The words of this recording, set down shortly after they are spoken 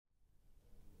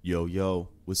Yo, yo,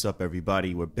 what's up,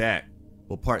 everybody? We're back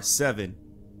for part 7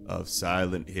 of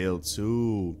Silent Hill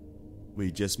 2.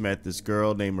 We just met this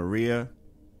girl named Maria,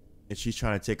 and she's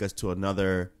trying to take us to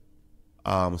another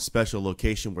special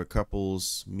location where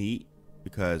couples meet,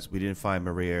 because we didn't find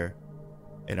Maria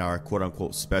in our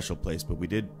quote-unquote special place, but we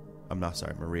did. I'm not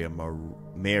sorry,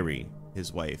 Mary,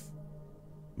 his wife.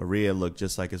 Maria looked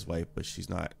just like his wife, but she's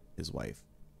not his wife.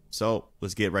 So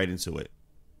let's get right into it.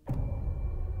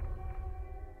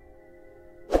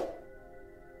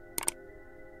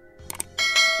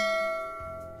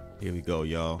 Here we go,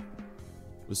 y'all.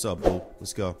 What's up, boo?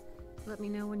 Let's go. Let me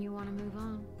know when you want to move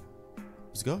on.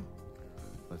 Let's go.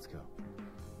 Let's go.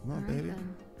 Come on, All right, baby.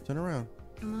 then. Turn around.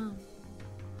 Come on.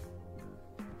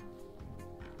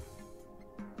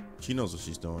 She knows what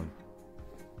she's doing.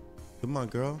 Come on,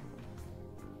 girl.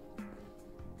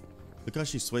 Look how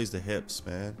she sways the hips,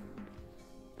 man.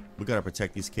 We gotta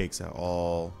protect these cakes at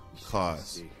all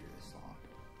costs. Stay here this long.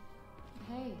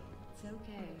 Hey, it's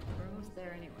okay. We're almost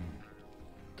there anyway.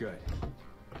 Good.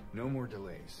 No more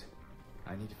delays.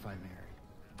 I need to find Mary.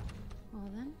 Well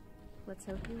then, let's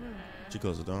hope you will. She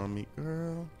closed the door on me,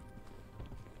 girl.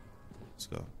 Let's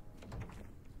go.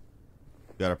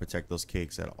 We gotta protect those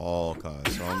cakes at all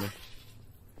costs, homie.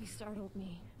 You startled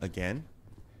me. Again?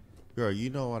 Girl,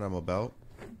 you know what I'm about.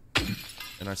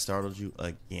 And I startled you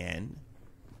again?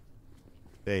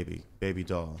 Baby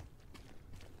doll.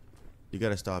 You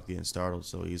gotta stop getting startled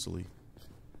so easily.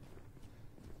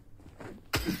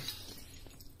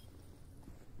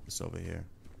 What's over here?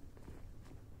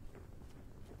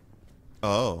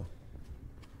 Oh.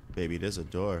 Baby, there's a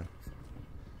door.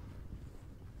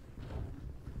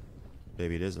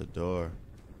 Baby, there's a door.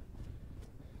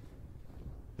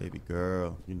 Baby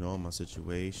girl, you know my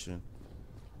situation.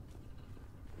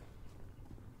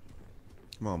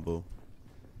 Come on, boo.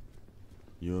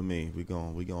 You and me, we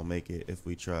gon' make it if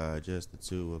we try, just the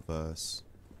two of us.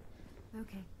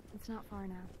 Okay, it's not far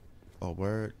now. Oh,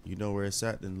 word? You know where it's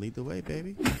at? Then lead the way,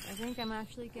 baby. I think I'm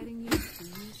actually getting used to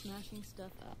you smashing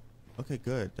stuff up. Okay,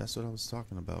 good. That's what I was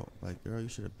talking about. Like, girl, you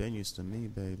should have been used to me,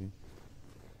 baby.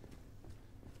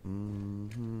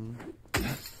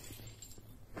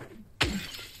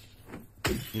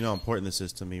 You know how important this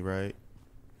is to me, right?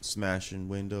 Smashing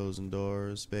windows and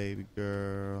doors, baby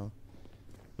girl.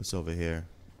 What's over here?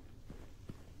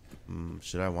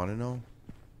 Should I want to know?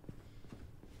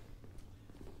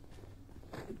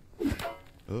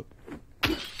 Oh.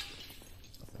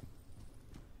 Nothing.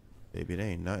 Baby, there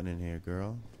ain't nothing in here,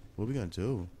 girl. What we gonna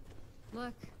do?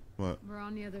 Look, What? we're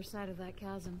on the other side of that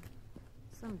chasm.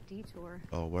 Some detour.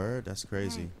 Oh, word? That's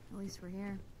crazy. Hey, at least we're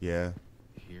here. Yeah.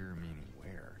 Here meaning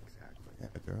where exactly? Yeah,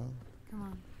 girl. Come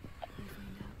on. We'll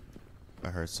find out.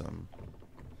 I heard something.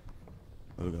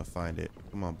 We're gonna find it.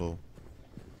 Come on, boo.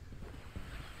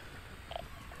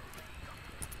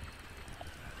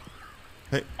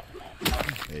 Hey.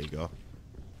 There you go.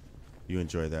 You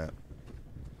enjoy that.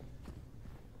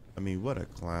 I mean, what a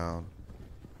clown.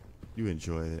 You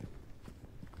enjoyed it.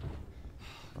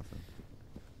 Nothing.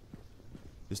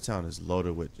 This town is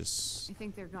loaded with just I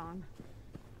think they're gone.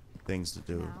 things to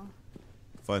do. Now,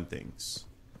 Fun things.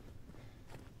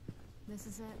 this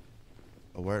is it.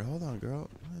 A word? Hold on, girl.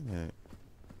 Wait a minute.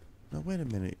 No, wait a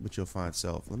minute with your fine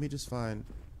self. Let me just find...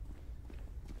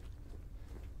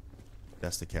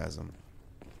 That's the chasm.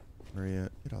 Maria,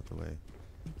 get out the way.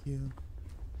 Thank you.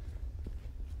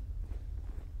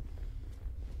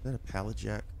 Is that a pallet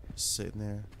jack just sitting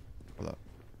there? Hold up.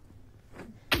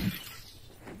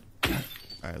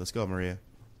 Alright, let's go, Maria.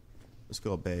 Let's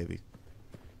go, baby.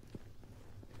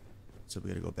 So we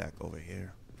gotta go back over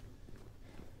here.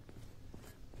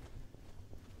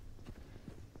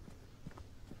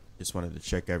 Just wanted to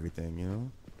check everything, you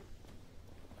know?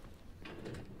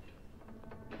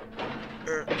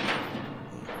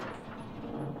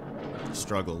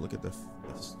 Struggle. Look at the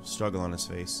struggle on his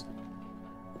face.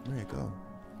 There you go.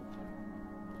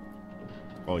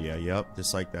 Oh, yeah. Yep.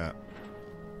 Just like that.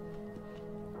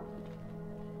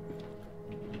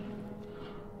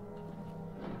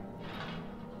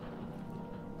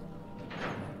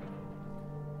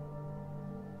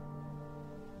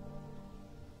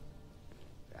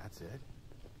 That's it?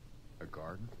 A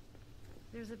garden?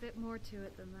 There's a bit more to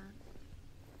it than that.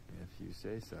 If you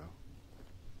say so.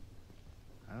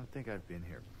 I don't think I've been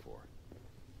here before.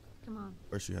 Come on.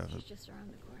 Where's she have She's it? just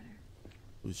around the corner.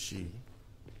 Who's she?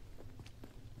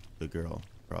 The girl.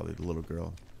 Probably the little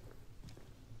girl.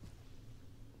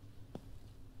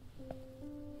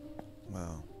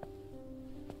 Wow.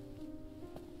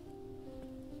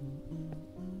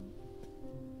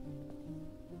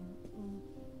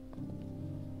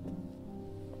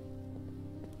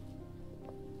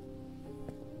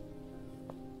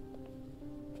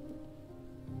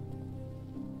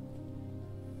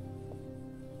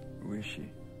 is she?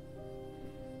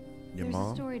 Your There's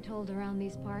mom? a story told around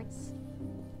these parts.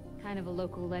 Kind of a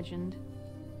local legend.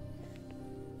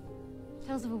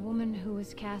 Tells of a woman who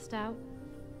was cast out.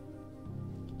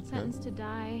 Sentenced to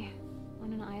die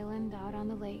on an island out on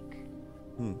the lake.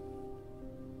 Hmm.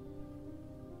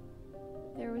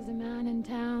 There was a man in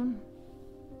town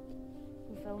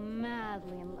who fell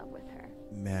madly in love with her.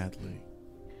 Madly.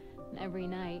 And every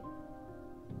night,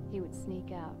 he would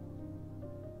sneak out,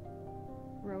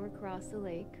 row across the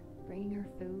lake, bringing her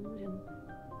food and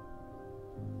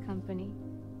company.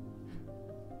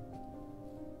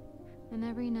 And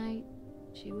every night,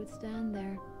 she would stand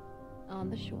there on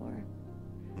the shore,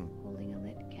 holding a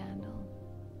lit candle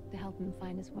to help him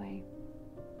find his way.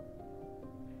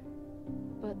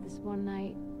 But this one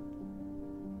night,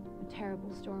 a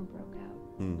terrible storm broke out.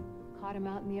 Caught him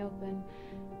out in the open,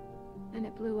 and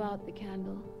it blew out the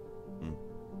candle.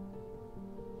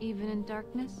 Even in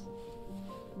darkness,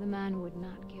 the man would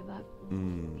not give up.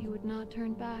 He would not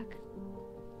turn back.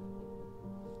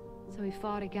 So he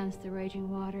fought against the raging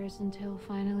waters until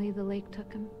finally the lake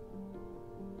took him.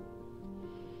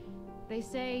 They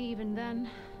say even then,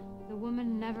 the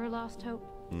woman never lost hope.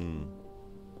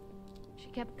 She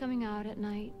kept coming out at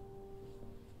night,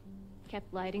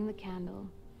 kept lighting the candle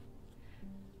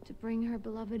to bring her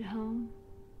beloved home,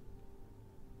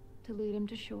 to lead him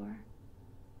to shore.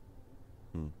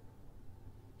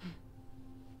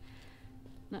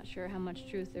 Not sure how much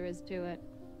truth there is to it.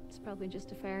 It's probably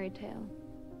just a fairy tale.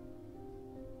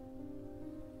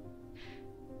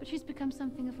 But she's become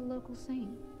something of a local saint.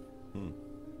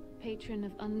 Patron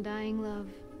of undying love.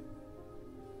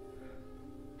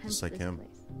 Hence Just like this him. place.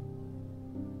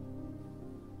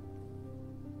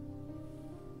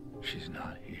 She's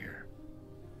not here.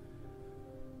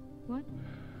 What?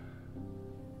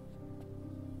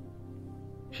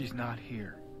 She's not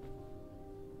here.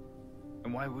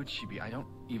 And why would she be? I don't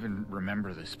even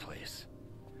remember this place.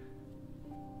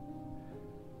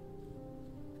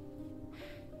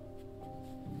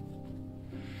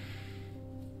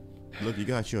 Look, you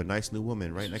got you a nice new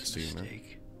woman right next to you, man.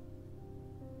 Mistake.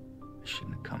 I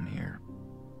shouldn't have come here.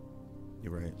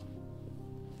 You're right.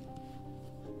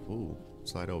 Ooh,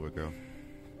 slide over, girl.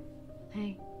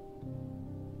 Hey.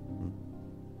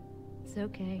 It's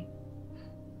okay.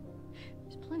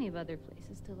 There's plenty of other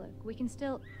places to look. We can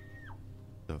still...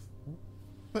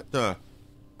 What the?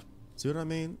 See what I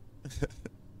mean?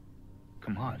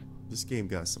 Come on. This game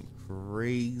got some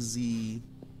crazy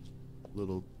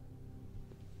little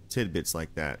tidbits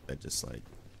like that just like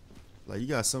you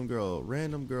got some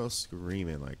random girl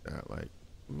screaming like that, like,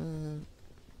 man.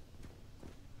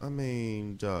 I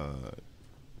mean, dog.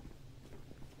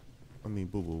 I mean,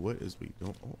 boo boo, what is we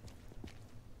doing? Oh.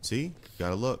 See?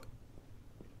 Gotta look.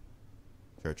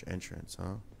 Church entrance,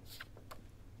 huh?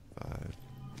 5.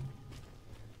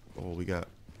 Oh, we got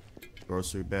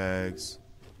grocery bags,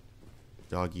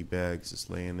 doggy bags just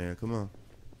laying there. Come on.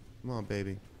 Come on,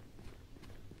 baby.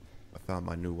 I found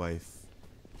my new wife,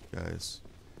 guys.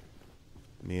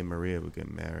 Me and Maria were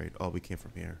getting married. Oh, we came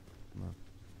from here. Come on.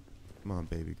 Come on,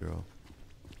 baby girl.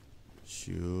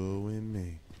 You and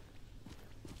me.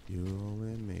 You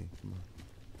and me. Come on.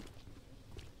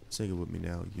 Sing it with me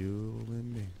now. You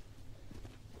and me.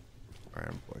 Alright,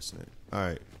 I'm forcing it.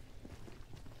 Alright.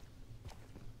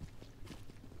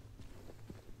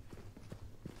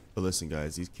 But listen,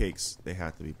 guys, these cakes, they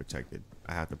have to be protected.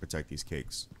 I have to protect these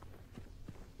cakes.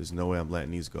 There's no way I'm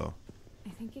letting these go. I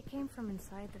think it came from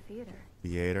inside the theater.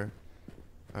 Theater?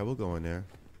 Alright, we'll go in there.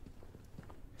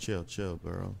 Chill, chill,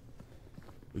 girl.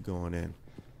 We going in.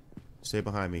 Stay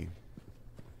behind me.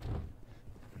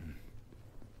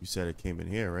 You said it came in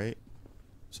here, right?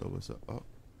 So what's up? Oh,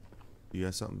 you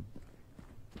got something?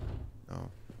 No.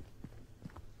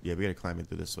 Yeah, we gotta climb in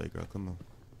through this way, girl. Come on.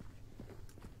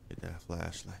 Hit that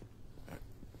flashlight.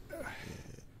 Yeah.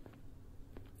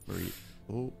 Marie.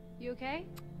 Oh. You okay?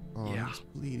 Oh, Yeah. he's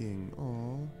bleeding.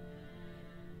 Oh.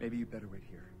 Maybe you better wait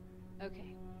here.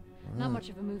 Okay. All Not right. much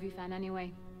of a movie fan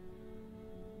anyway.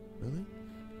 Really?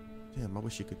 Damn, I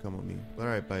wish you could come with me. But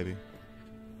alright, baby.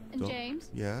 And Go. James,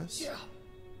 Yes? Yeah.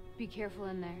 be careful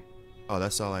in there. Oh,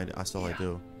 that's all I Yeah.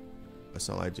 do. That's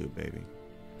all I do, baby.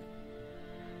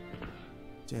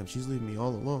 Damn, she's leaving me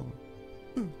all alone.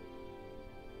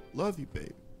 Love you, babe.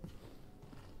 This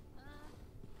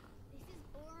is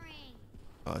boring.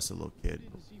 Oh, it's a little kid.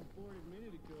 Didn't seem bored a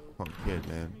minute ago. Punk kid,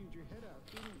 man. Screamed your head out,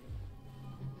 didn't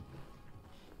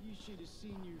you? You should have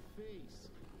seen your face.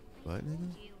 What,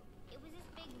 nigga? You. It was this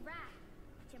big rat.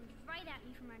 Jumped right at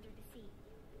me from under the seat.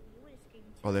 You would have screamed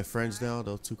too. Oh, they're friends Sorry. now?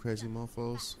 Those two crazy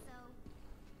mofos? So,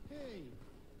 Hey,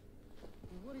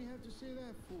 well, what do you have to say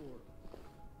that for?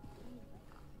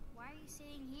 why are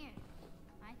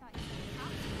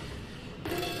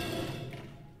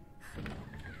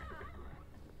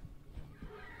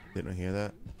Didn't I hear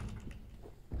that?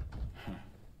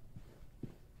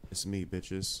 It's me,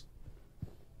 bitches.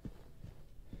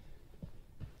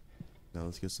 Now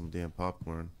let's get some damn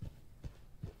popcorn.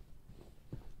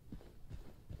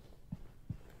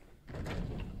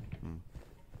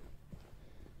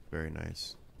 Very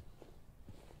nice.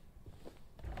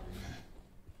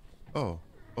 Oh,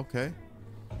 okay.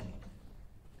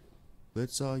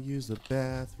 Let's all use the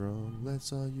bathroom.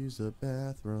 Let's all use the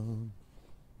bathroom.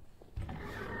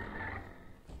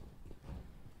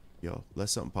 Yo, let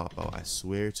something pop out. I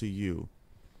swear to you.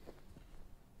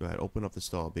 Go ahead, open up the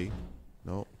stall, B.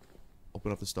 No.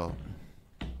 Open up the stall.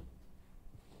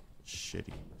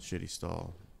 Shitty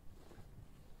stall.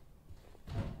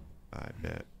 I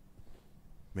bet.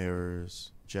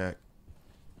 Mirrors. Check.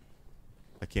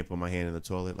 I can't put my hand in the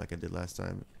toilet like I did last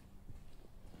time.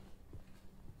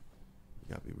 You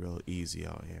gotta be real easy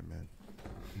out here, man.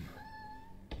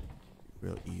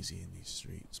 Real easy in these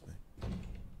streets, man.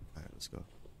 Alright, let's go.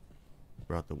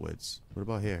 We're out the woods. What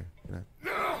about here? Can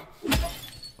I...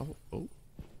 Oh.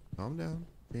 Calm down,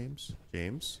 James.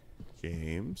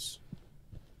 James.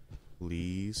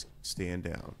 Please stand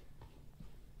down.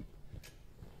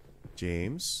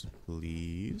 James,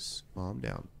 please calm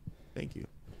down. Thank you.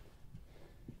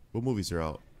 What movies are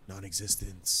out?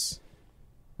 Non-existence.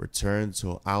 Return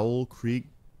to Owl Creek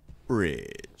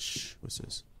Bridge. What's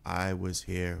this? I was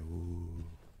here. Ooh.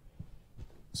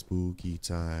 Spooky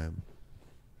time.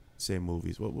 Same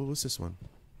movies. What's this one?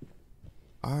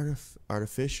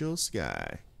 Artificial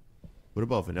Sky. What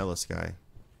about Vanilla Sky?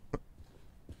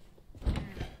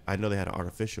 I know they had an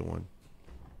artificial one.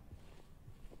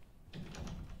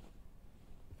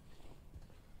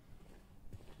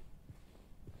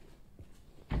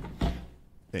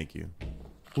 Thank you.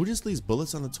 Who just leaves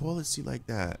bullets on the toilet seat like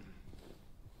that?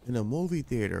 In a movie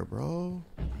theater, bro?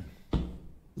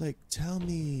 Like, tell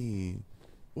me.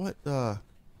 What the?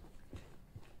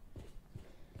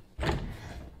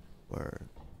 Word.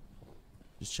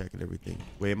 Just checking everything.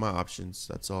 Weigh my options,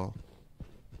 that's all.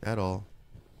 At all.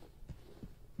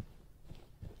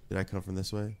 Did I come from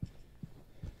this way?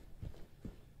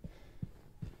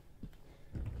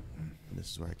 And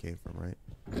this is where I came from, right?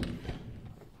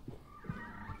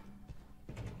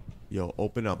 Yo,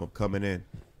 open up. I'm coming in.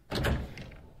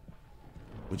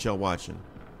 What y'all watching?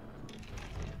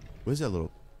 Where's that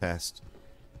little pest?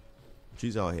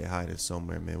 She's out here hiding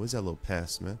somewhere, man. Where's that little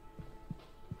pest, man?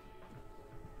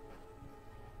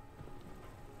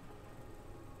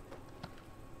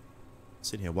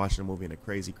 Sitting here watching a movie in a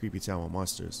crazy, creepy town with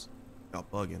monsters. Y'all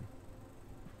bugging.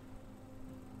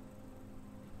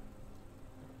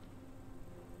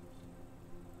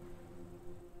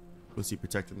 Was he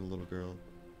protecting the little girl?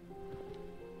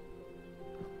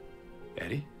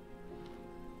 Eddie?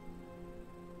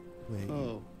 Wait,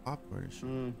 Oh. popcorn is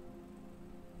shit.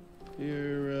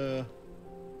 You're,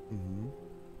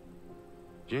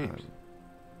 James.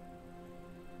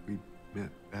 We met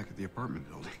back at the apartment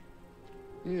building.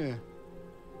 yeah,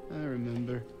 I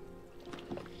remember.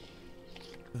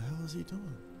 The hell is he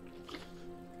doing?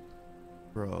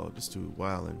 Bro, this dude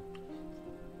wildin'.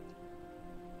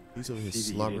 He's over here See that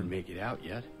you slobbering. didn't make it out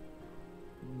yet.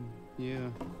 Yeah.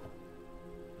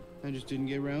 I just didn't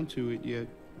get around to it yet.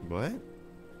 What?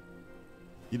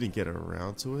 You didn't get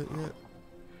around to it yet?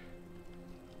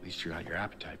 At least you got your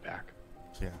appetite back.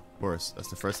 Yeah, of course. That's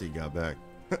the first thing you got back.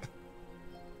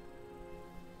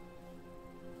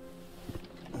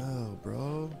 Oh,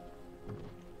 bro.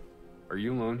 Are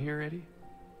you alone here, Eddie?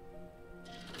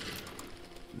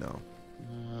 No.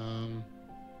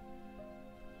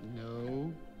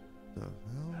 No. The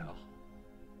hell?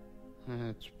 Well,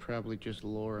 That's probably just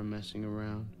Laura messing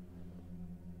around.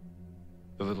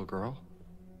 the little girl?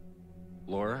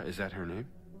 Laura, is that her name?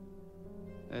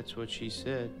 That's what she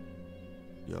said.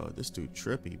 Yo, this dude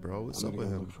trippy, bro. What's I'm up gonna with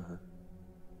go him? look for her.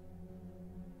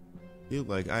 He looked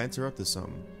like I interrupted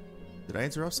something. Did I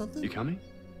interrupt something? You coming?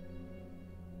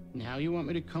 Now you want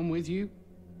me to come with you?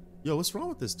 Yo, what's wrong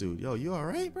with this dude? Yo, you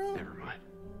alright, bro? Never mind.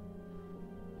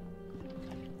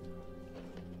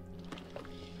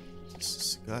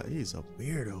 This guy, he's a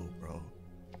weirdo, bro.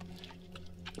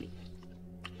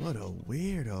 What a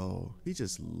weirdo. He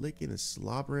just licking and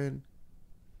slobbering.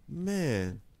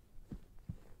 Man.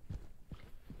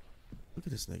 Look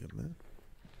at this nigga, man.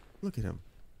 Look at him.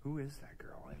 Who is that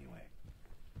girl, anyway?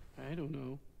 I don't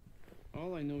know.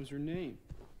 All I know is her name.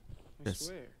 I Yes.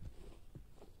 swear.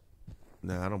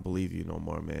 Nah, I don't believe you no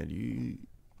more, man. You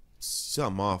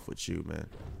something off with you, man.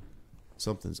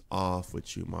 Something's off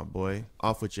with you, my boy.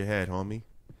 Off with your head, homie.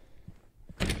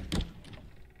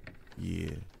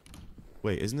 Yeah.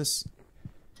 Wait, isn't this...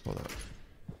 Hold up.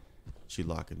 She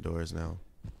locking doors now.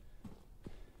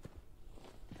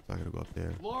 So I gotta go up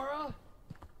there. Laura?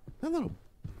 That little.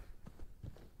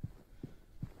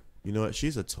 You know what?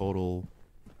 She's a total.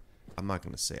 I'm not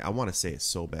gonna say. I want to say it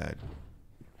so bad,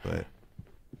 but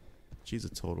she's a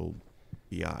total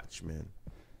biatch, man.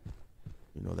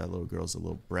 You know, that little girl's a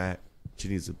little brat. She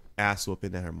needs an ass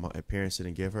whooping that her parents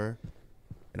didn't give her,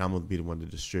 and I'm gonna be the one to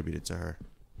distribute it to her.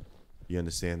 You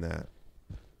understand that?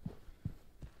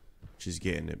 She's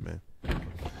getting it, man.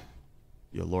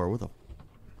 Yo, Laura, what the?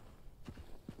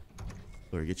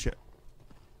 Laura, get your.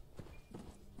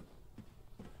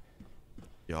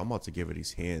 Yo, I'm about to give her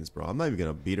these hands, bro. I'm not even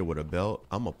gonna beat her with a belt.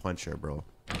 I'm gonna punch her, bro.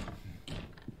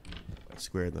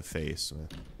 Square in the face, man.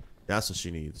 That's what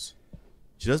she needs.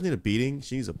 She doesn't need a beating.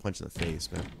 She needs a punch in the face,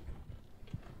 man.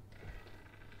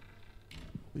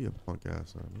 What are you punk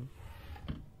ass on, man?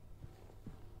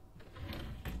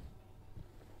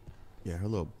 Yeah, her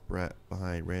little brat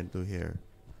behind ran through here.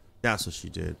 That's what she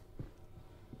did.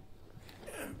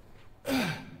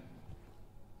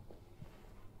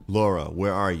 Laura,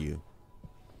 where are you?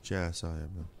 Yeah, I saw him,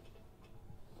 man.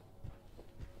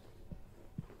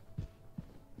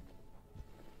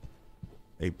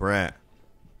 Hey, brat.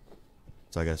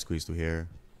 So I gotta squeeze through here.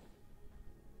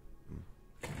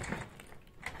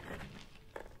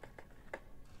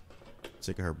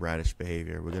 Sick of her bratish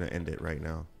behavior. We're gonna end it right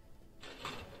now.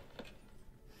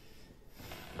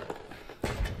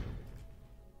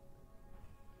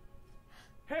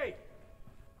 Hey!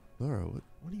 Laura, what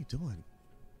are you doing?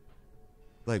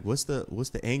 Like, what's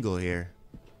the angle here?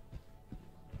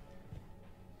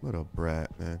 What a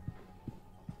brat, man.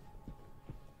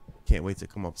 Can't wait to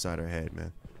come upside her head,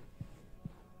 man.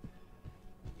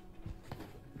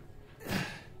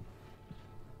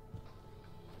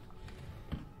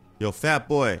 Yo, fat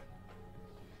boy.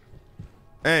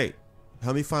 Hey,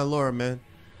 help me find Laura, man.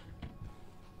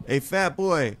 Hey, fat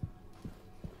boy.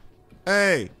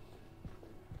 Hey.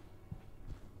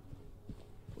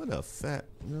 What a fat.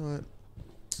 You know what?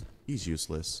 He's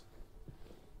useless.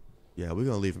 Yeah, we're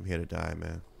gonna leave him here to die,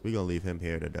 man. We're gonna leave him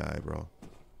here to die, bro.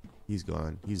 He's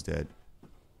gone. He's dead.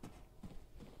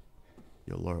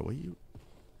 Yo, Laura,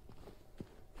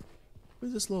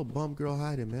 where's this little bum girl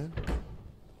hiding, man?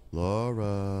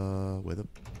 Laura, where the...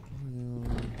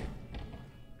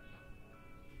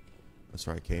 That's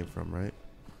where I came from, right?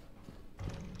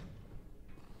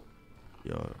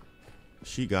 Yo,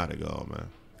 she gotta go, man.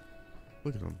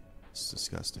 Look at him. It's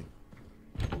disgusting.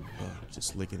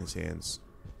 Just licking his hands.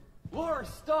 Laura,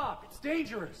 stop! It's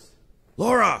dangerous!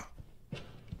 Laura!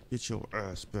 Get your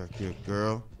ass back here,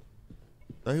 girl.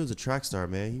 Thought he was a track star,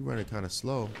 man. He running kind of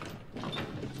slow.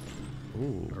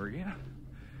 Ooh. Maria?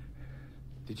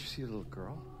 Did you see the little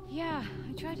girl? Yeah,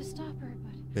 I tried to stop her,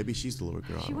 but Maybe she's the little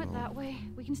girl. she went that way.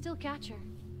 We can still catch her.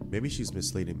 Maybe she's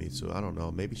misleading me too. I don't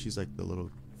know. Maybe she's like the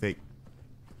little fake.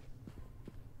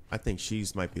 I think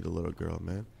she's might be the little girl,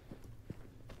 man.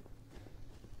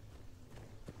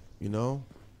 You know?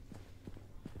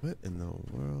 What in the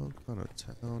world kind of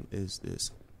town is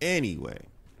this anyway?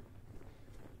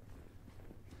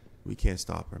 We can't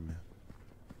stop her, man.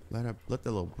 Let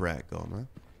the little brat go, man.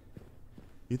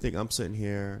 You think I'm sitting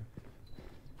here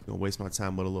gonna waste my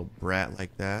time with a little brat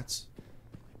like that?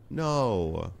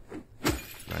 No.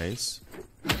 Nice.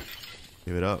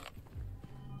 Give it up.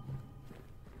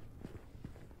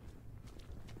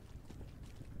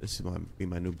 This is be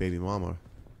my new baby mama.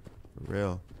 For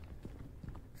real.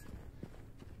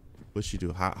 What'd she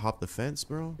do? Hop the fence,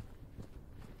 bro?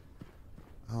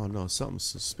 I don't know. Something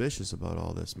suspicious about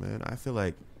all this, man. I feel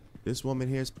like this woman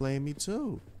here is playing me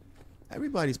too.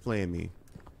 Everybody's playing me.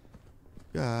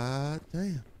 God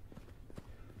damn.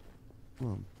 Come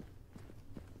on.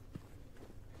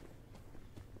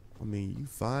 I mean, you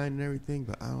fine and everything,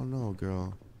 but I don't know,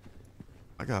 girl.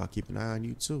 I gotta keep an eye on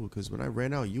you too, because when I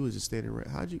ran out, you was just standing right.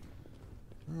 How'd you?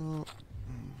 Girl.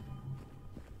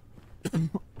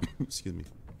 Excuse me.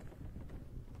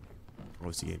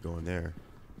 Obviously can't go in there.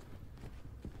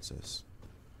 What's this?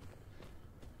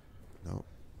 No.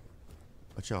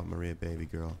 Watch out, Maria, baby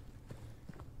girl.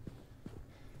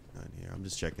 Not in here. I'm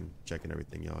just checking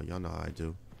everything, y'all. Y'all know how I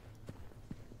do.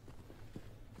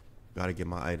 Gotta get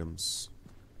my items.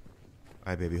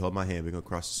 Alright, baby, hold my hand. We're gonna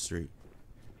cross the street.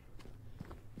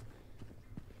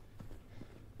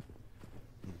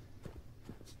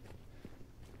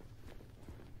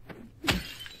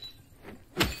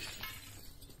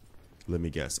 Let me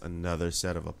guess. Another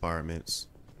set of apartments.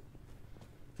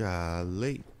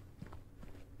 Golly.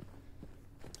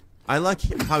 I like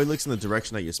how he looks in the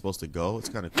direction that you're supposed to go. It's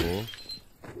kind of cool.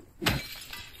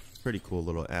 It's pretty cool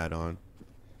little add-on.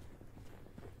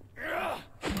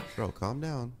 Bro, calm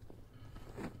down.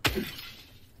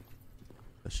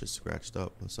 That's just scratched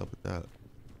up. What's up with that?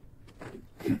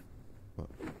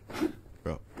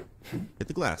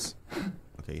 the glass.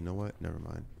 Okay, you know what? Never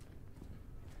mind.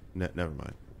 Never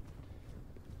mind.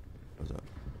 What's up?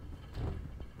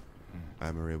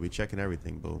 Alright, Maria, we checking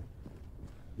everything, boo.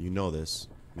 You know this,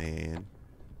 man.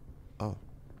 Oh.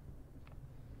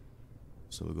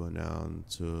 So we're going down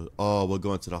to... Oh, we're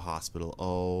going to the hospital.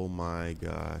 Oh my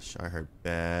gosh. I heard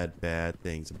bad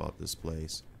things about this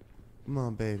place. Come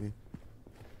on, baby.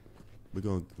 We're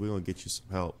gonna get you some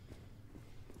help.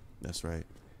 That's right.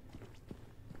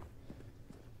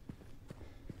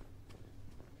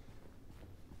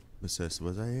 What's this?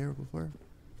 Was I here before?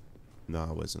 No,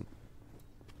 I wasn't.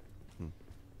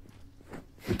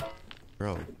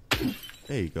 Bro.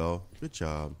 There you go. Good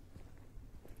job.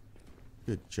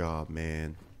 Good job,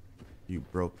 man. You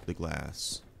broke the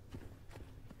glass.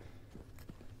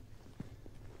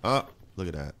 Oh, look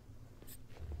at that.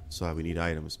 That's why we need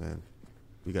items, man.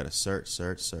 We gotta search.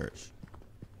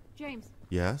 James.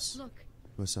 Yes? Look.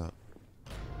 What's up?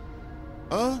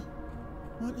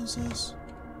 What is this?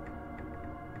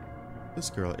 This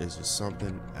girl is just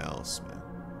something else, man.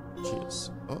 She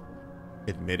is... Oh.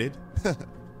 Admitted?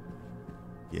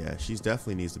 Yeah, she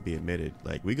definitely needs to be admitted.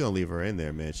 Like, we gonna leave her in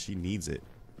there, man. She needs it.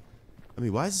 I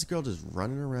mean, why is this girl just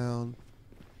running around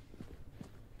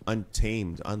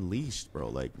untamed, unleashed, bro?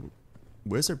 Like,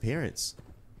 where's her parents?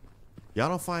 Y'all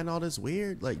don't find all this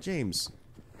weird? Like, James,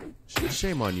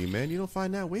 shame on you, man. You don't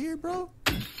find that weird, bro?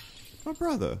 My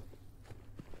brother.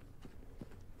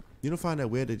 You don't find that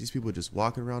weird that these people are just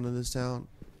walking around in this town?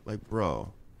 Like,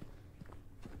 bro.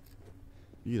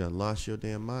 You done lost your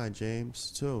damn mind,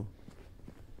 James, too.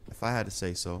 If I had to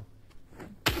say so.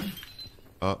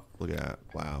 Oh, look at that.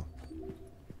 Wow.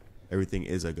 Everything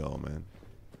is a go, man.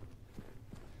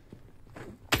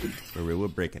 We're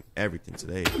breaking everything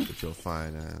today, but you'll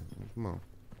find, come on.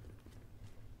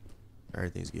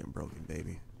 Everything's getting broken,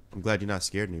 baby. I'm glad you're not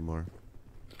scared anymore.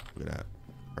 Look at that.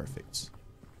 Perfect.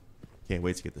 Can't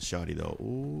wait to get the shotty, though.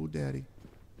 Ooh, daddy.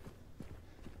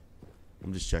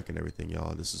 I'm just checking everything,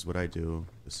 y'all. This is what I do.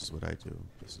 This is what I do.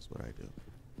 This is what I do.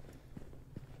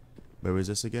 Where was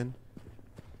this again?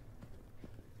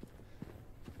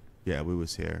 Yeah, we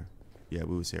was here. Yeah,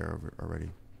 we was here already.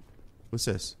 What's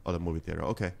this? Oh, the movie theater.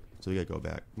 Okay. So we gotta go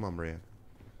back. Come on, Maria.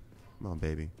 Come on,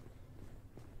 baby.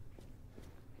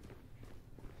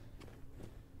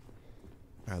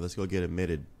 Alright, let's go get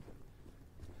admitted.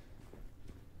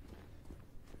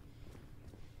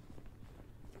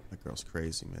 That girl's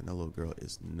crazy, man. That little girl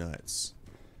is nuts.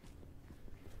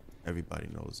 Everybody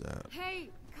knows that. Hey,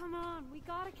 come on. We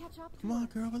gotta catch up to Come on,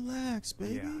 girl. Relax,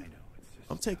 baby. Yeah, I know. It's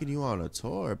just, I'm taking you on a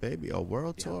tour, baby. A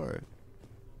world tour.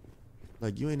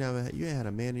 Like, you ain't had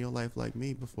a man in your life like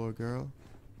me before, girl.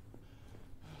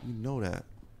 You know that.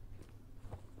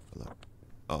 Hello.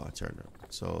 Oh, I turned her.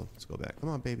 So, let's go back. Come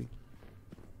on, baby.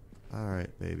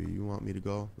 Alright, baby. You want me to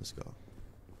go? Let's go.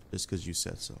 Just because you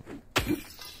said so.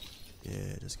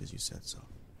 Yeah, just because you said so.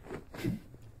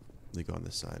 Let me go on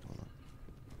this side. Hold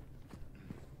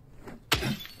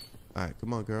on. Alright,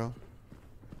 come on, girl.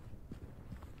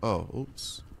 Oh,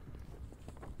 oops.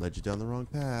 Led you down the wrong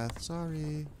path.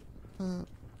 Sorry.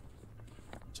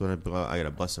 So I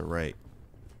gotta bust it right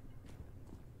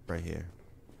here.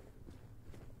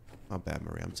 Not bad,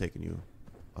 Maria. I'm taking you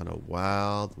on a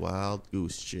wild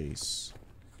goose chase.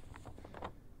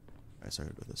 Alright, so I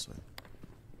gotta go this way.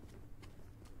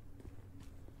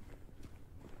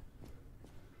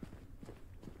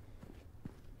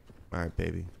 Alright,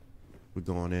 baby. We're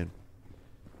going in.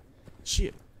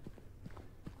 Shit.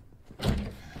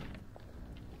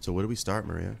 So where do we start,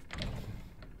 Maria?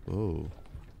 Oh.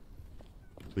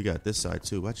 We got this side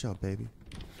too. Watch out, baby.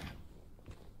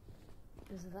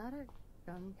 Is that a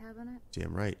gun cabinet?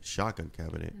 Damn right. Shotgun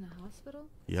cabinet. In a hospital?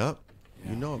 Yup.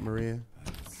 You know it, Maria.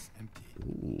 it's empty.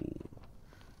 Ooh.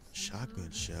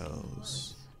 Shotgun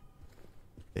shells.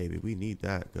 Baby, we need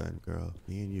that gun, girl.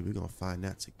 Me and you, we're gonna find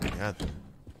that together.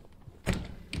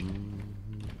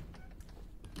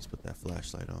 Let's put that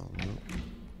flashlight on. Nope.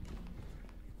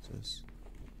 What's this?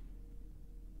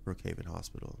 Brookhaven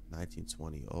Hospital,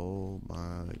 1920. Oh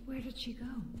my. Where did she go?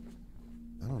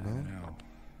 I don't know. know.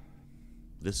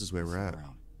 This is where we're at.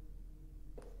 Around.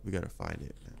 We gotta find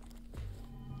it, man.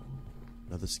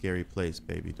 Another scary place,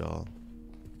 baby doll.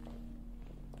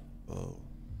 Oh.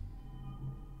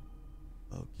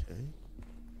 Okay.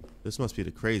 This must be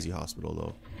the crazy hospital,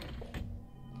 though.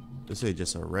 This ain't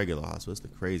just a regular hospital. It's the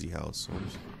crazy house.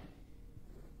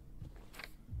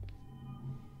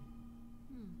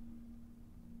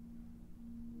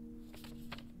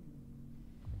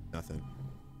 Nothing.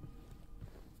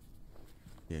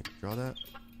 Yeah, draw that.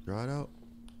 Draw it out.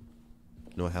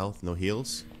 No health, no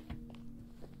heals.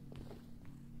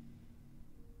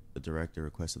 The director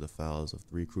requested the files of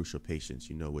 3 crucial patients.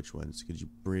 You know which ones. Could you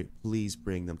please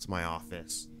bring them to my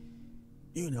office?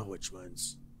 You know which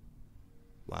ones.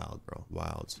 Wild, bro.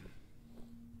 Wild.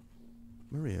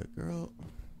 Maria, girl,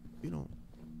 you don't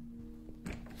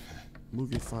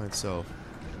move your fine self.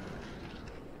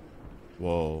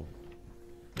 Whoa.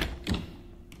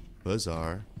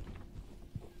 Bizarre.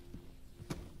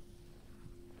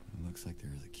 It looks like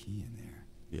there is a key in there.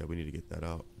 Yeah, we need to get that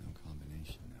out. No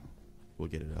combination, though. We'll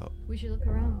get it out. We should look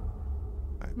around.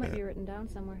 I Might bet. be written down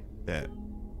somewhere. Bet.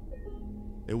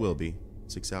 It will be.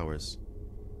 6 hours.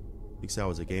 6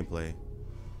 hours of gameplay.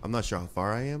 I'm not sure how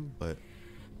far I am, but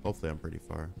hopefully I'm pretty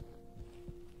far.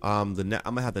 I'm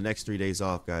gonna have the next 3 days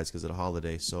off, guys, because of the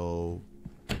holiday. So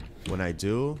when I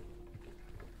do,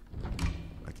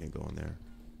 I can't go in there.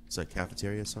 It's like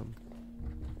cafeteria or something.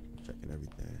 Checking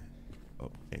everything. Oh,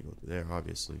 can't go through there,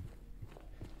 obviously.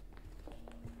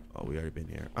 Oh, we already been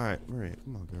here. All right, Maria,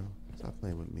 come on, girl. Stop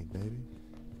playing with me, baby.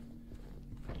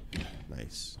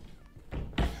 Nice.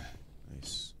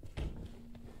 Nice.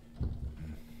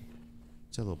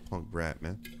 It's a little punk brat,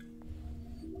 man.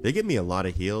 They give me a lot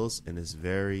of heals, and it's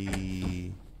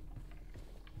very...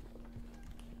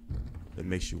 It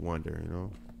makes you wonder, you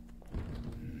know?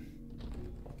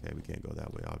 Okay, we can't go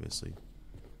that way, obviously.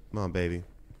 Come on, baby.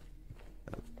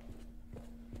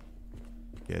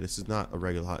 Yeah, this is not a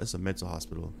regular... It's a mental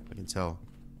hospital. I can tell.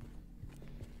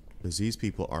 Because these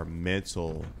people are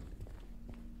mental.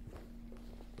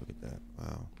 Look at that.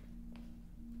 Wow.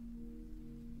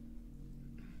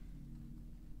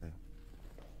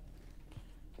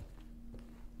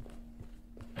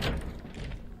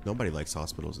 Nobody likes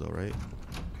hospitals, though, right?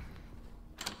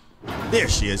 There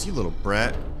she is, you little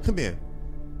brat. Come here.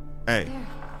 Hey. There.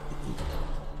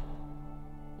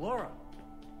 Laura,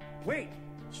 wait.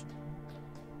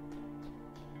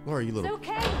 Laura, you It's little...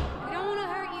 okay. We don't want to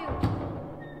hurt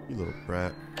you. You little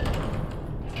brat. I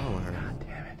don't want her. God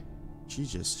damn it.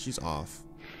 She's off.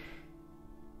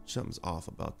 Something's off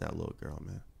about that little girl,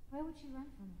 man. Why would she run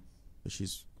from us? But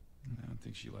she's... I don't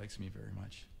think she likes me very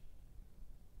much.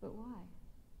 But why?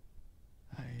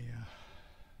 I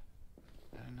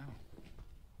don't know.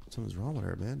 Something's wrong with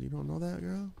her, man. You don't know that,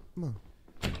 girl? Come on.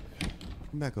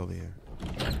 Come back over here.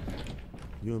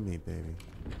 You and me, baby.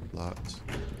 Locked.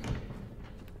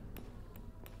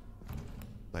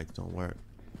 Lights don't work.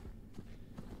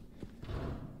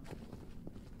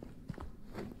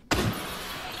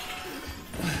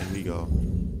 Here we go.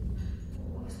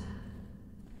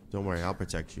 Don't worry, I'll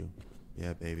protect you.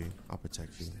 Yeah, baby. I'll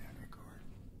protect you.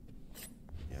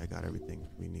 Yeah, I got everything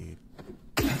we need.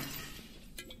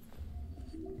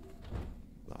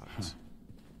 Locked.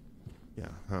 Yeah,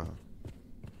 huh.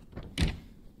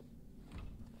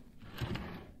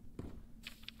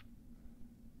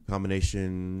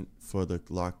 Combination for the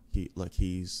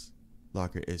keys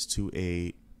locker is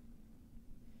 28.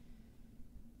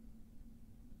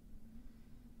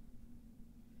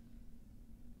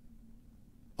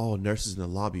 Oh, nurses in the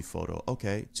lobby photo.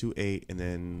 Okay, 28 and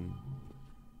then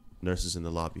nurses in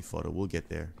the lobby photo. We'll get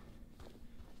there.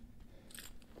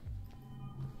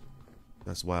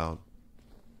 That's wild.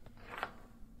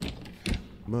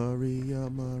 Maria,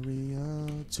 Maria.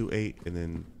 28 and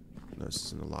then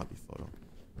nurses in the lobby photo.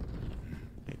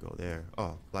 Can't go there.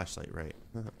 Oh, flashlight, right.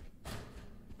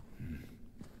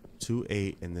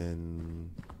 28 and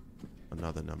then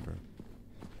another number.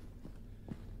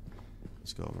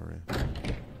 Let's go, Maria.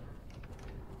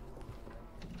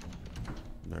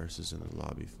 Nurses in the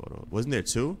lobby photo. Wasn't there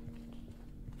 2?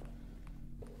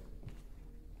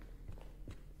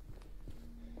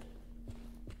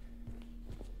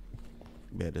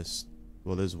 Yeah, there's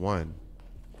 1.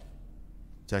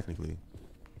 Technically.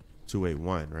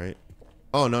 281, right?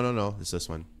 Oh, no. It's this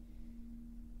one.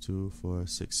 2, 4,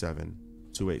 6, 7.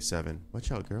 287.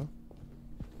 Watch out, girl.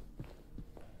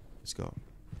 Let's go.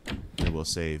 And we'll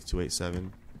save.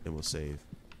 287. And we'll save.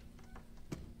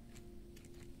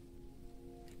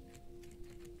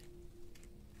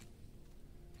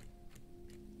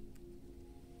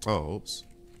 Oh, oops.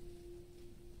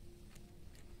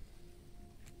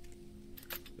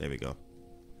 There we go.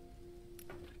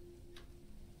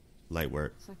 Light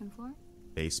work. Second floor?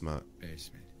 Basement.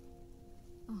 Basement.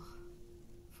 Oh,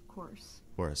 of course.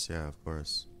 Of course, yeah, of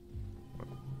course.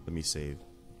 Let me save.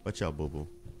 Watch out, boo-boo.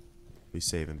 We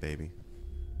saving, baby.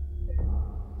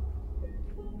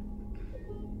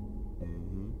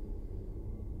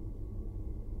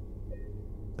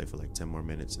 Play for like 10 more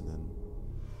minutes and then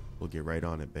we'll get right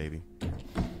on it, baby.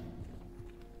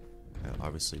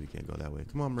 Obviously, we can't go that way.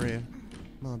 Come on, Maria.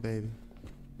 Come on, baby.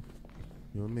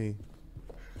 You and me.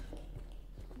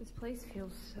 This place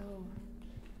feels so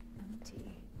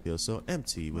empty. Feels so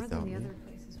empty More without than the me. other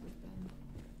places we've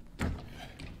been.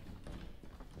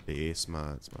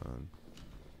 Basement, man.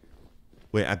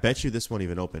 Wait, I bet you this won't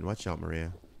even open. Watch out,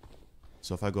 Maria.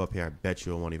 So if I go up here, I bet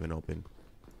you it won't even open.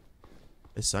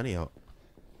 It's sunny out.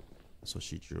 That's what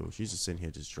she drew. She's just in here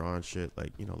just drawing shit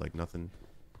like, you know, like nothing.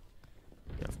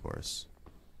 Yeah, of course.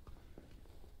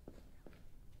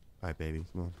 Alright, baby.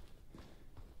 Come on.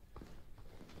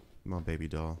 Come on, baby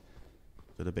doll.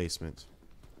 To the basement.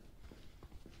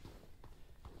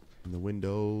 From the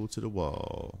window to the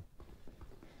wall.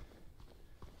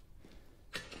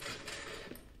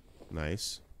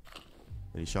 Nice.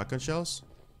 Any shotgun shells?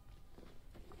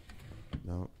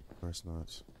 No, of course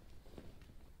not.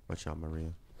 Watch out,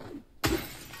 Maria.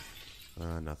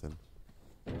 Nothing.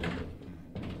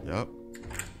 Yup.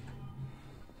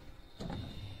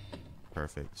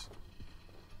 Perfect.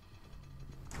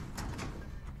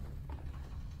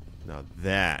 Now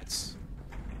that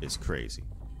is crazy.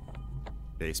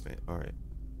 Basement. Alright.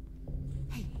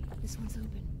 Hey, this one's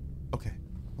open. Okay.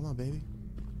 Hold on, baby.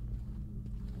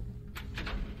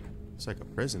 It's like a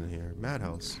prison in here.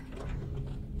 Madhouse.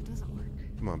 It doesn't work.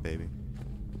 Come on, baby.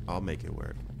 I'll make it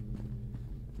work.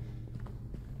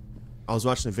 I was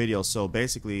watching a video, so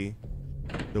basically,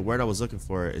 the word I was looking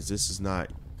for is this is not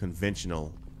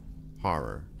conventional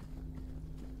horror.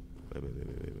 Wait.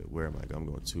 Where am I going? I'm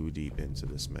going too deep into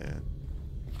this, man.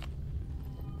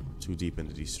 Too deep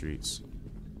into these streets.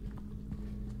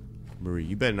 Marie,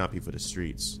 you better not be for the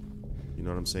streets. You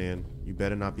know what I'm saying? You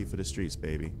better not be for the streets,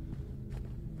 baby.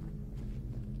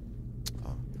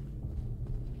 Oh.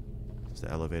 It's the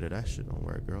elevator. That shit don't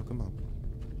work, girl. Come on.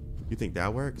 You think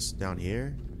that works down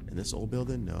here? In this old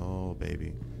building? No,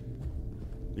 baby.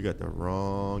 You got the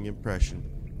wrong impression.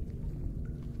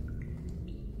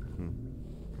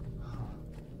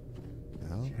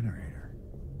 Hell? Generator.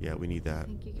 Yeah, we need I that.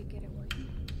 think you could get it working.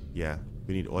 Yeah,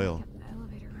 we need oil. Kept the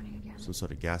elevator running again. Some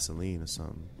sort of gasoline or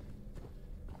something.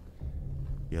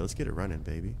 Yeah, let's get it running,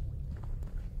 baby.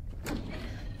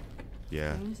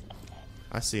 Yeah, James?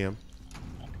 I see him.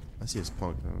 I see his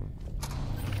punk.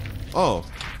 Oh!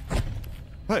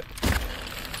 Hey!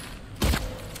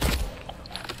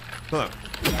 Fuck.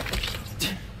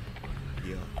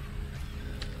 Yeah.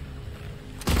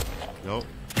 Nope.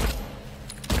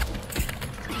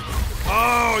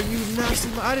 Oh, you nasty!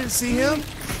 I didn't see him.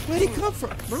 Where'd he come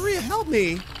from? Maria, help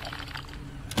me!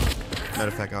 Matter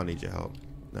of fact, I don't need your help.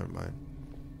 Never mind.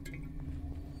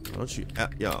 Don't you,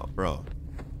 yo, bro.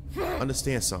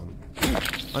 Understand something.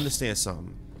 Understand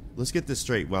something. Let's get this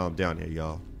straight while I'm down here,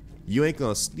 y'all. You ain't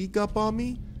gonna sneak up on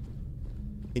me,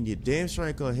 and you damn sure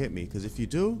ain't gonna hit me. Cause if you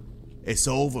do, it's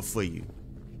over for you.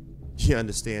 You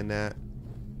understand that?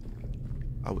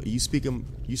 You speaking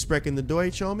the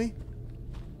Deutsch on me?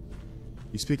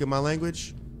 You speaking my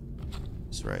language?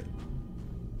 That's right.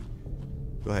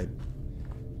 Go ahead.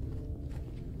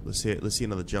 Let's see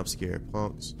another jump scare,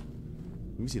 punks.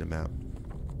 Let me see the map.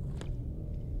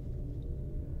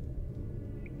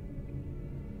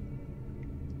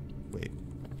 Wait.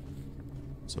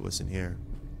 So what's in here?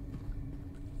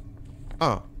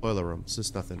 Oh, boiler room. It's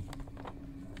just nothing.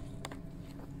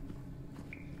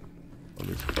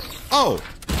 Oh!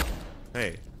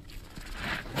 Hey.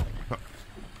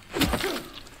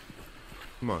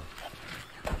 Come on.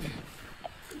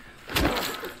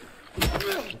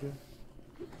 Okay.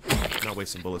 Not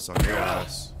wasting bullets on your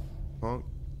ass. Punk.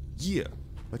 Yeah.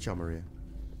 Watch out, Maria.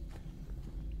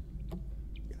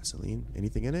 Gasoline.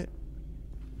 Anything in it?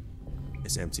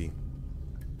 It's empty.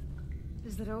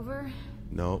 Is it over?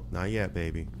 No, not yet,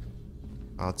 baby.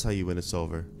 I'll tell you when it's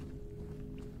over.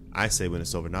 I say when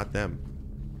it's over, not them.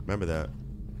 Remember that.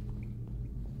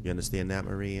 You understand that,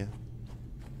 Maria?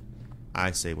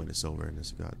 I say when it's over in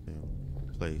this goddamn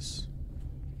place.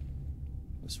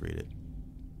 Let's read it.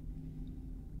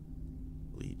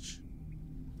 Bleach.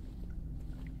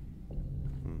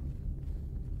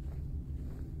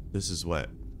 This is what?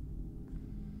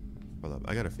 Hold up,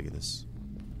 I gotta figure this.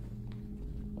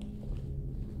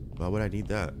 Why would I need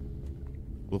that?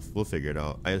 We'll figure it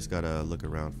out. I just gotta look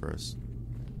around first.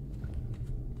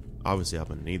 Obviously, I'm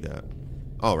gonna need that.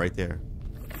 Oh, right there.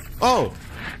 Oh!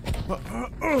 What?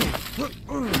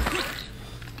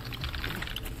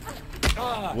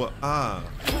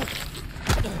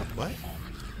 What?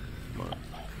 Come on.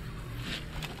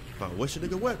 Oh, what's your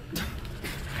nigga what?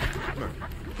 Come on.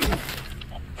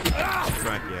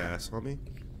 Crack your ass, homie.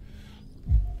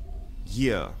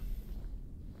 Yeah.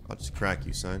 I'll just crack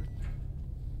you, son.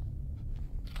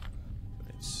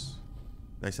 Nice.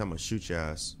 Next time I'm gonna shoot your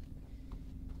ass.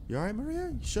 You alright,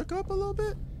 Maria? You shook up a little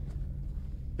bit?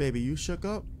 Baby, you shook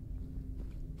up?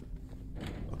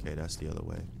 Okay, that's the other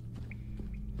way.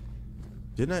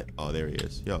 Didn't I? Oh, there he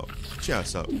is. Yo, get your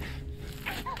ass up.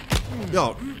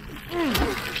 Yo.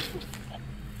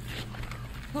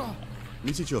 Let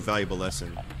me teach you a valuable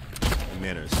lesson in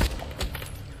manners.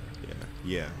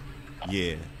 Yeah.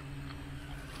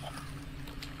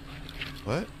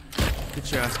 What?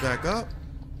 Get your ass back up.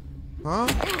 Huh?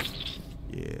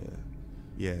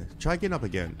 Yeah. Try getting up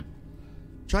again.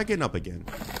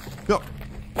 Go.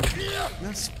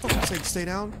 That's fucking say stay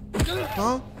down.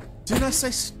 Huh? Didn't I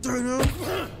say stay down?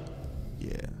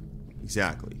 Yeah.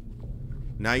 Exactly.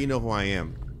 Now you know who I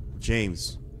am.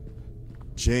 James.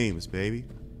 James, baby.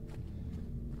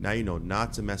 Now you know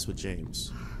not to mess with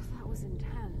James. That was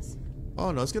intense.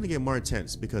 Oh no, it's gonna get more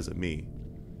intense because of me.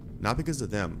 Not because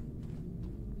of them.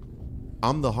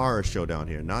 I'm the horror show down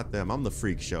here, not them. I'm the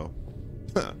freak show.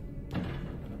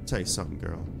 Tell you something,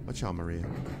 girl. Watch out, Maria.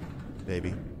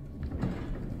 Baby.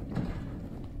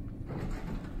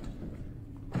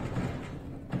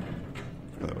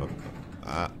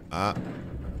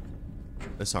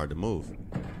 It's hard to move.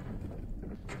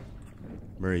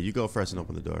 Maria, you go first and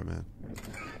open the door, man.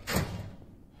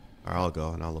 Or I'll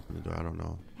go and I'll open the door. I don't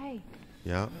know. Hey.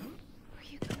 Yeah. Where are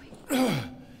you going?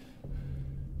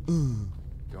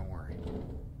 Don't worry.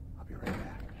 I'll be right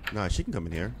back. Nah, she can come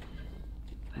in here.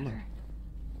 Come on.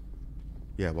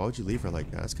 Yeah, why would you leave her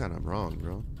like that? That's kind of wrong,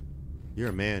 bro. You're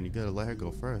a man. You gotta let her go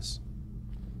first.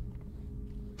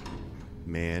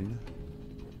 Man.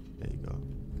 There you go.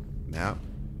 Map.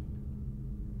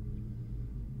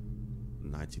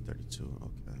 1932.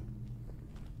 Okay.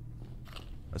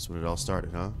 That's when it all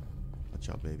started, huh? Watch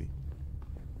out, baby.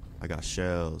 I got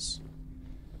shells.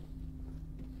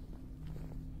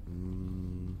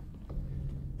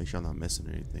 Make sure I'm not missing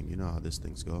anything. You know how these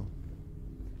things go.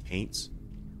 Paint.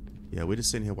 Yeah, we're just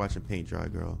sitting here watching paint dry,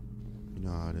 girl. You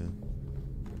know how it is.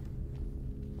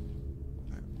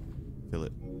 Right. Fill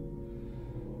it.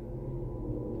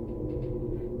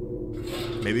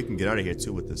 Maybe we can get out of here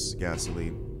too with this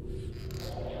gasoline.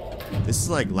 This is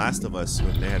like Last of Us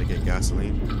when they had to get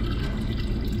gasoline.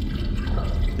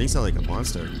 Things sound like a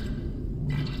monster.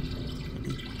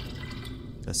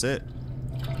 That's it.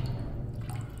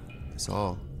 That's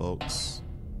all, folks.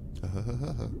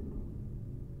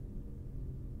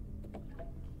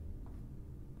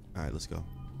 Alright, let's go.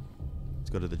 Let's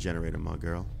go to the generator, my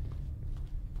girl.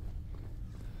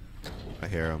 I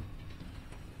hear him.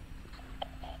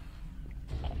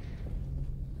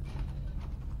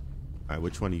 Alright,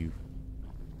 which one of you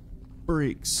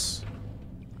freaks?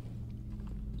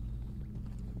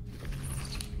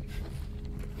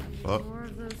 Oh. More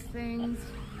of those things.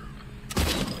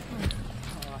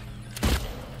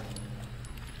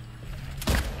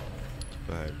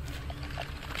 Go ahead.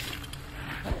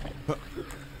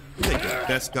 Take your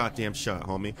best goddamn shot,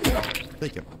 homie.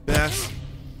 Take your best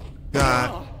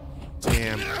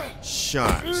goddamn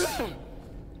shot.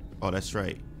 Oh, that's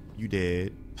right. You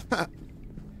did.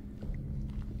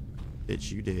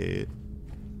 Bitch, you did.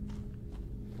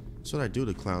 That's what I do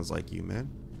to clowns like you, man.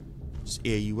 Just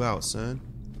air you out, son.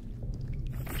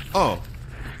 Oh.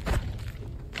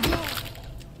 Come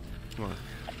on.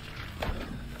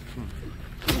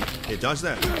 Hey, dodge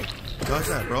that. Dodge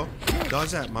that, bro.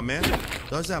 Dodge that, my man.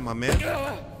 Dodge that, my man.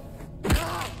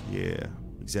 Yeah,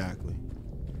 exactly.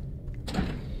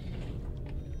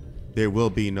 There will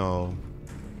be none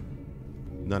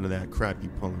of that crap you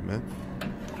pulling, man.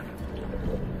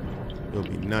 There'll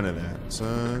be none of that,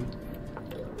 son.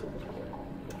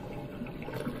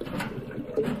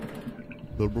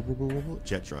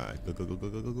 Jet drive. Go, go, go, go,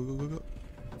 go, go, go, go, go.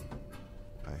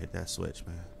 I hit that switch,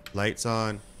 man. Lights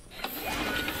on.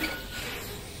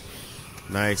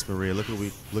 Nice, Maria. Look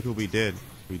what we did.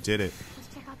 We did it.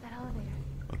 Let's check out that elevator.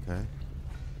 Okay.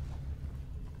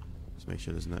 Let's make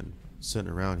sure there's nothing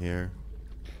sitting around here.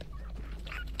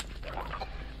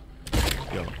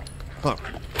 Yo. Huh.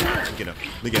 Let me get up.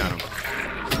 Let me get at him.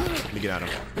 Let me get at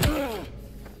him.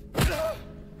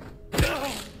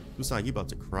 Looks like you about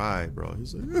to cry, bro.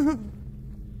 He's like,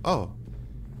 oh.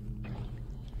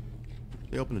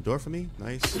 They opened the door for me?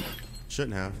 Nice.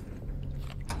 Shouldn't have.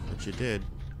 But you did.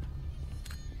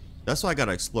 That's why I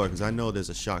gotta explore, because I know there's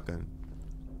a shotgun.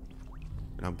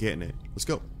 And I'm getting it. Let's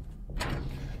go.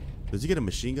 Does he get a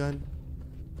machine gun?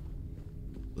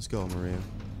 Let's go, Maria.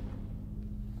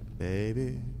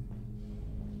 Baby.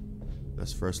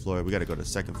 That's first floor. We gotta go to the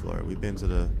second floor. We've been to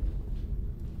the...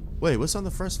 Wait, what's on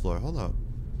the first floor? Hold up.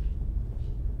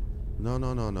 No,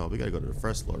 no, no, no. We gotta go to the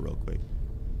first floor real quick.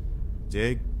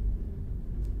 Dig.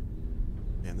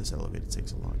 Man, this elevator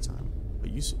takes a long time.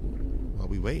 But you... While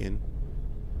we waiting...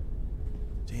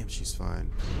 Damn, she's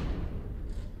fine.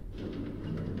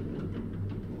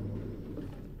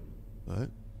 What?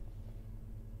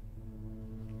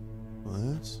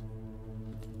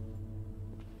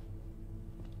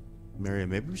 Maria,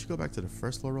 maybe we should go back to the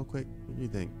first floor real quick. What do you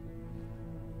think?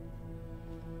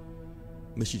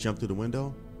 Did she jump through the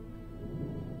window?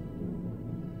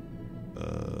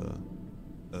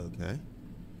 Okay.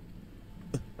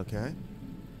 Okay.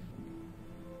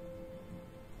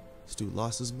 This dude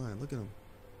lost his mind. Look at him.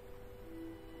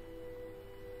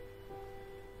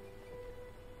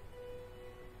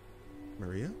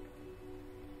 Maria?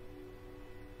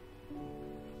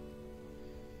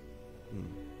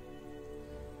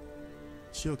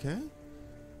 She okay?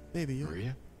 Baby,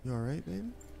 Maria? You alright, baby?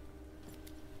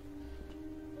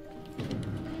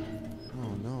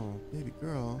 Oh no, baby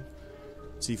girl.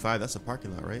 C5, that's a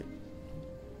parking lot, right?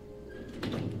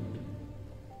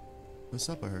 What's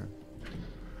up with her?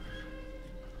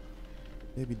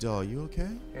 Baby doll, you okay?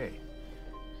 Hey.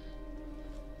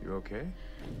 You okay?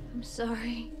 I'm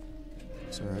sorry.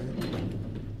 It's alright.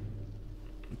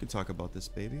 We can talk about this,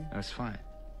 baby. That's fine.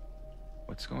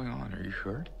 What's going on? Are you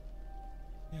hurt?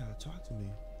 Yeah, talk to me.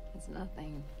 It's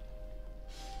nothing.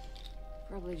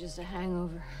 Probably just a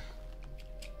hangover.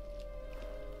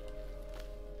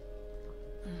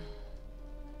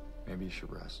 Maybe you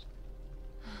should rest.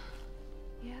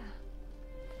 Yeah.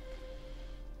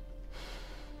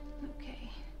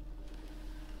 Okay.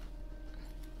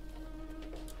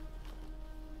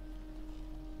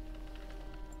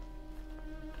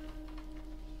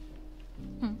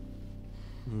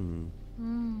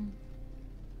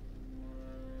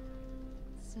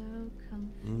 So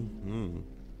comfy.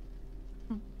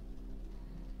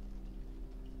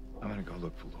 I'm gonna go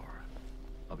look for Laura.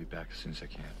 I'll be back as soon as I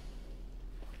can.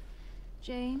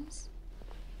 James?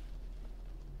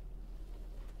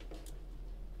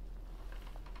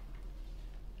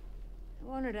 I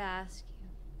wanted to ask you.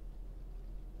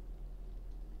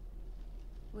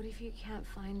 What if you can't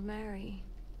find Mary?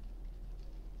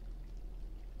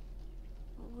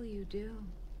 What will you do?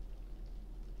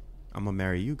 I'm gonna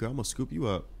marry you, girl. I'm gonna scoop you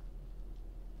up.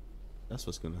 That's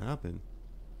what's gonna happen.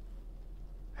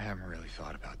 I haven't really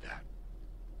thought about that.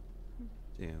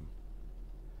 Damn.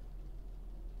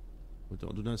 Well,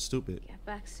 don't do nothing stupid. Get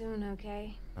back soon,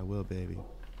 okay? I will, baby.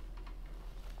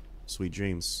 Sweet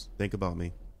dreams. Think about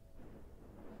me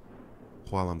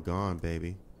while I'm gone,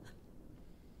 baby.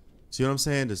 See what I'm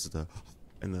saying? This is the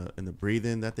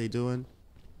breathing that they doing.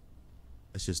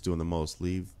 It's just doing the most.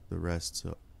 Leave the rest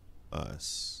to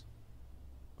us.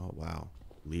 Oh wow.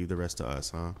 Leave the rest to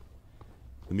us, huh?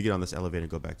 Let me get on this elevator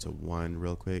and go back to 1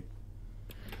 real quick.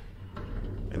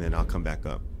 And then I'll come back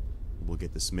up. We'll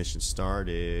get this mission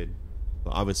started.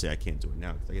 Well, obviously I can't do it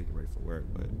now because I gotta get ready for work,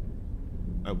 but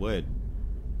I would.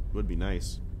 It would be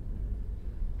nice.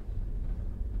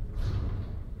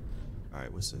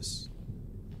 Alright, what's this?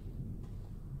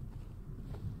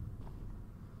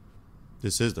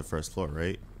 This is the first floor,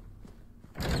 right?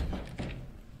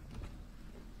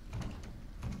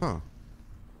 Huh.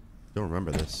 Don't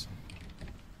remember this.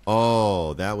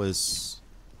 Oh, that was...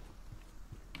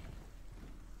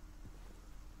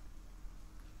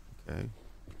 Okay.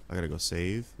 I gotta go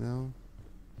save now,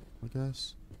 I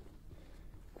guess.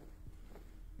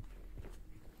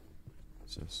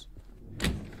 What's this?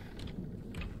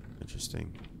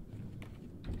 Interesting.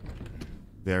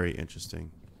 Very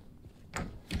interesting.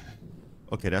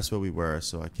 Okay, that's where we were.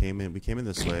 So we came in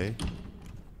this way.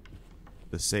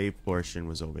 The save portion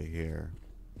was over here.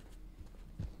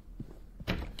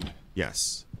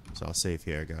 Yes. So I'll save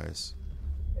here, guys.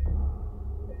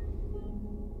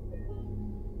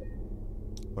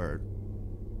 Word.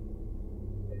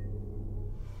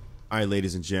 Alright,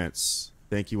 ladies and gents.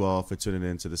 Thank you all for tuning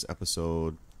in to this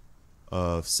episode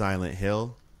of Silent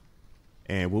Hill.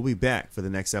 And we'll be back for the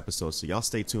next episode. So y'all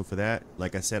stay tuned for that.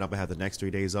 Like I said, I'm going to have the next 3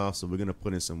 days off. So we're going to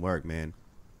put in some work, man.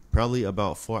 Probably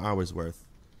about 4 hours worth.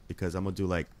 Because I'm going to do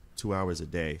like 2 hours a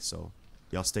day. So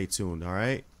y'all stay tuned,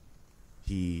 alright?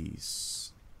 Peace.